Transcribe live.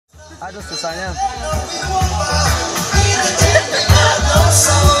Aduh susahnya.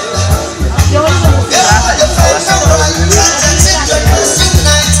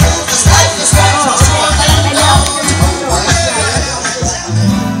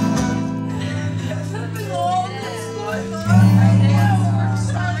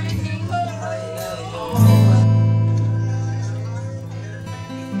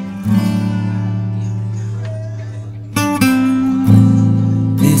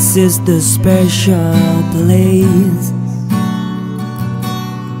 This is the special place.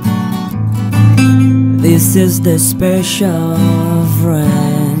 This is the special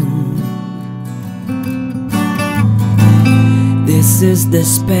friend. This is the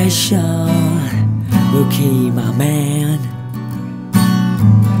special Rookie, my man.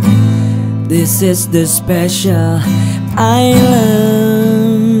 This is the special island.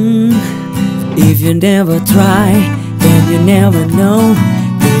 If you never try, then you never know.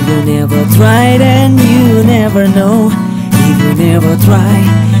 If you never try, then you never know. If you never try,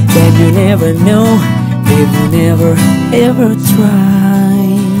 then you never know. If you never ever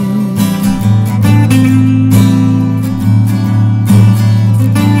try.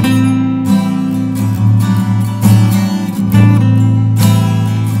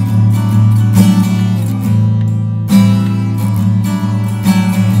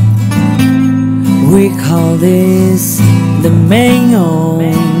 We call this the mango.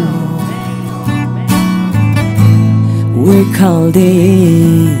 We call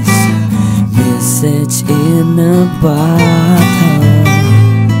this message in a bottle.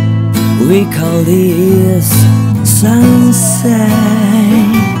 We call this sunset.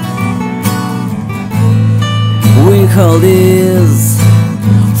 We call this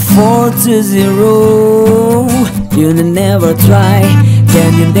 4-0. You never try,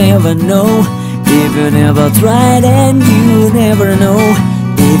 then you never know. If you never try, then you never know.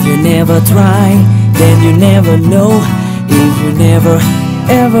 If you never try, then you never know. If you never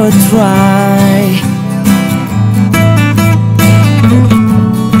ever try.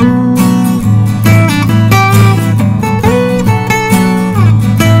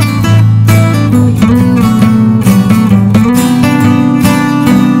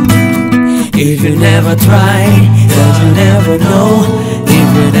 If you never try, then you never know.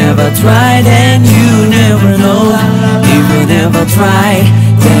 If you never try, then you never know. If you never try,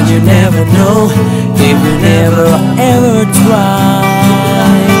 then you never know. If you never ever try.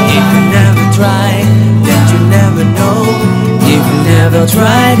 If you never try, then you never know. If you never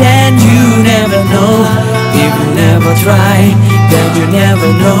try, then you never know. If you never try, then you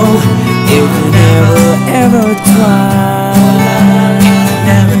never know. If you never ever try. If you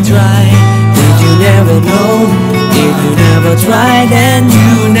never try, then you never know. If you never try, then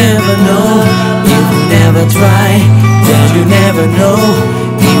you never know. If you never try, then you never know.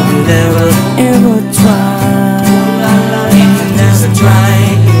 If you never ever try. If you never try,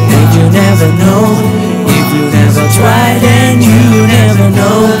 then you never know. If you never try, then you never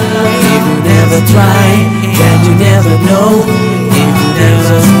know. If you never try, then you never know. If you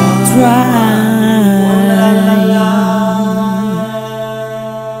never try.